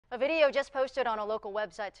A video just posted on a local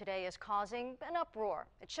website today is causing an uproar.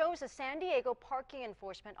 It shows a San Diego parking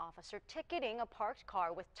enforcement officer ticketing a parked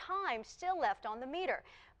car with time still left on the meter.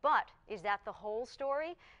 But is that the whole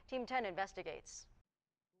story? Team 10 investigates.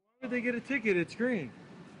 Why would they get a ticket? It's green.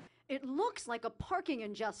 It looks like a parking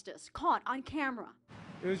injustice caught on camera.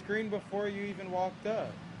 It was green before you even walked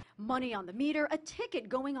up. Money on the meter, a ticket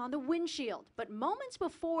going on the windshield. But moments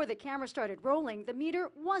before the camera started rolling, the meter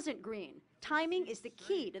wasn't green. Timing is the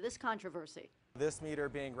key to this controversy. This meter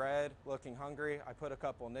being red, looking hungry, I put a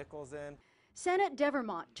couple nickels in. Senate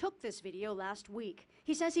Devermont took this video last week.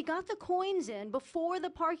 He says he got the coins in before the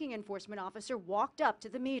parking enforcement officer walked up to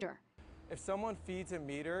the meter. If someone feeds a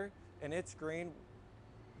meter and it's green,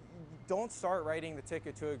 don't start writing the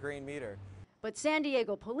ticket to a green meter. But San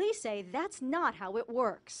Diego police say that's not how it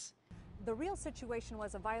works. The real situation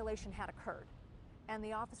was a violation had occurred, and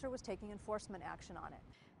the officer was taking enforcement action on it.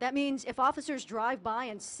 That means if officers drive by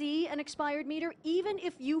and see an expired meter, even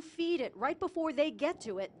if you feed it right before they get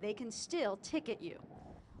to it, they can still ticket you.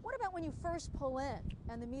 What about when you first pull in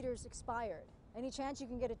and the meter's expired? Any chance you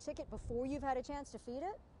can get a ticket before you've had a chance to feed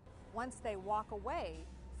it? Once they walk away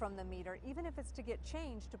from the meter, even if it's to get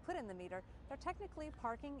change to put in the meter, they're technically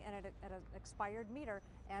parking at an expired meter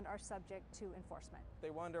and are subject to enforcement. They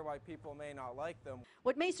wonder why people may not like them.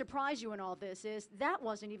 What may surprise you in all this is that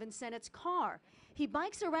wasn't even Sennett's car. He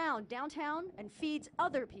bikes around downtown and feeds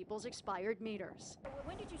other people's expired meters.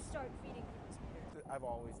 When did you start feeding people's meters? I've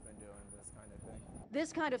always been doing this kind of thing.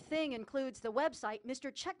 This kind of thing includes the website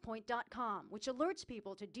MrCheckpoint.com, which alerts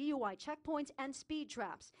people to DUI checkpoints and speed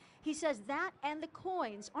traps. He says that and the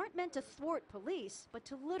coins aren't meant to thwart police, but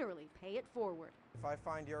to literally pay it forward. If I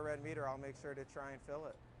find your red meter, I'll make sure to try and fill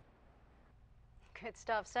it. Good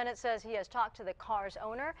stuff. Senate says he has talked to the car's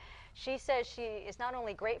owner. She says she is not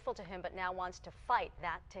only grateful to him, but now wants to fight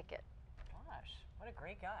that ticket. Gosh, what a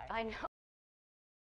great guy. I know.